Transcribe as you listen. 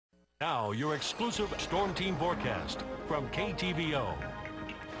Now, your exclusive Storm Team forecast from KTVO.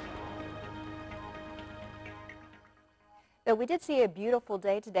 So we did see a beautiful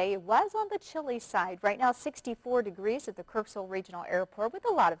day today. It was on the chilly side. Right now 64 degrees at the Kirksville Regional Airport with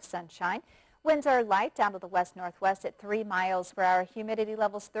a lot of sunshine. Winds are light down to the west-northwest at 3 miles per hour. Humidity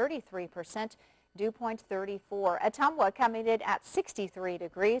levels 33%. Dew point 34. Ottumwa coming in at 63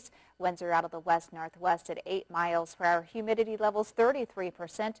 degrees. Winds are out of the west-northwest at 8 miles per hour. Humidity levels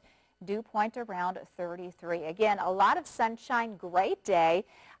 33%. Dew point around 33. Again, a lot of sunshine, great day.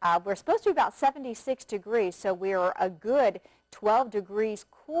 We're supposed to be about 76 degrees, so we're a good 12 degrees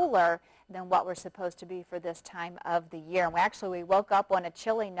cooler than what we're supposed to be for this time of the year. And we woke up on a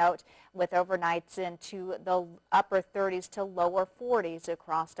chilly note with overnights into the upper 30s to lower 40s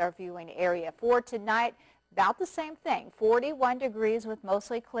across our viewing area. For tonight, about the same thing, 41 degrees with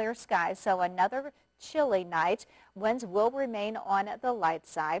mostly clear skies, so another chilly night. Winds will remain on the light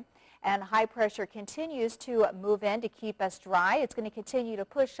side. And high pressure continues to move in to keep us dry. It's going to continue to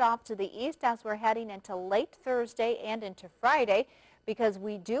push off to the east as we're heading into late Thursday and into Friday, because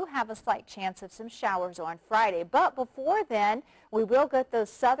we do have a slight chance of some showers on Friday. But before then, we will get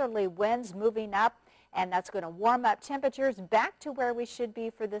those southerly winds moving up, and that's going to warm up temperatures back to where we should be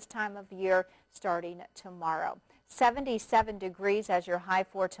for this time of year starting tomorrow. 77 degrees as your high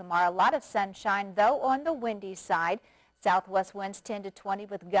for tomorrow. A lot of sunshine, though, on the windy side. Southwest winds 10 to 20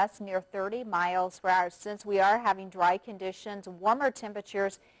 with gusts near 30 miles per hour. Since we are having dry conditions, warmer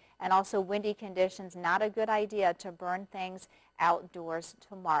temperatures, and also windy conditions, not a good idea to burn things outdoors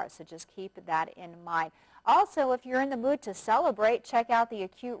tomorrow. So just keep that in mind. Also, if you're in the mood to celebrate, check out the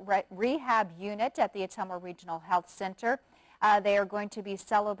acute rehab unit at the Ottumwa Regional Health Center. They are going to be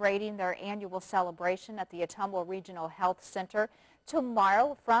celebrating their annual celebration at the Ottumwa Regional Health Center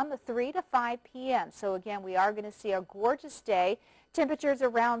tomorrow from 3 to 5 p.m. So again, we are going to see a gorgeous day. Temperatures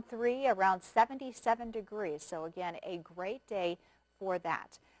around 77 degrees. So again, a great day for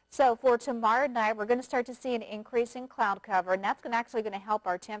that. So for tomorrow night, we're going to start to see an increase in cloud cover, and that's actually going to help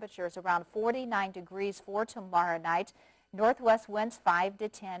our temperatures around 49 degrees for tomorrow night. Northwest winds 5 to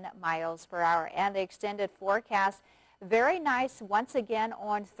 10 miles per hour. And the extended forecast, very nice once again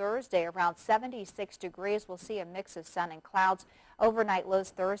on Thursday, around 76 degrees. We'll see a mix of sun and clouds. Overnight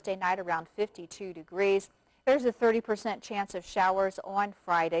lows Thursday night around 52 degrees. There's a 30% chance of showers on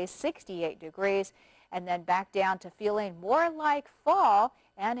Friday, 68 degrees. And then back down to feeling more like fall.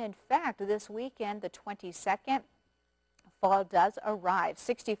 And in fact, this weekend, the 22nd, fall does arrive.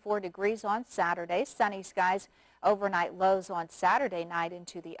 64 degrees on Saturday. Sunny skies, overnight lows on Saturday night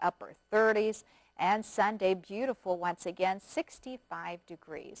into the upper 30s. And Sunday, beautiful once again, 65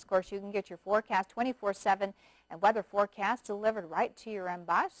 degrees. Of course, you can get your forecast 24/7 and weather forecast delivered right to your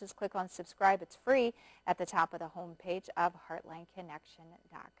inbox. Just click on subscribe. It's free at the top of the homepage of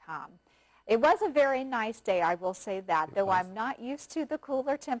heartlandconnection.com. It was a very nice day, I will say that, though I'm not used to the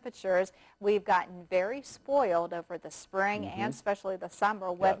cooler temperatures. We've gotten very spoiled over the spring and especially the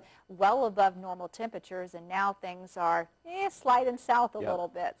summer with well above normal temperatures, and now things are sliding south a little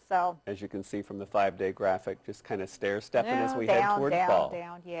bit. So as you can see from the 5-day graphic, just kind of stair-stepping as we head toward fall.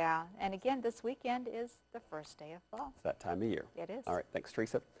 Down, yeah. And again, this weekend is the first day of fall. It's that time of year. It is. All right, thanks,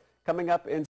 Teresa. Coming up in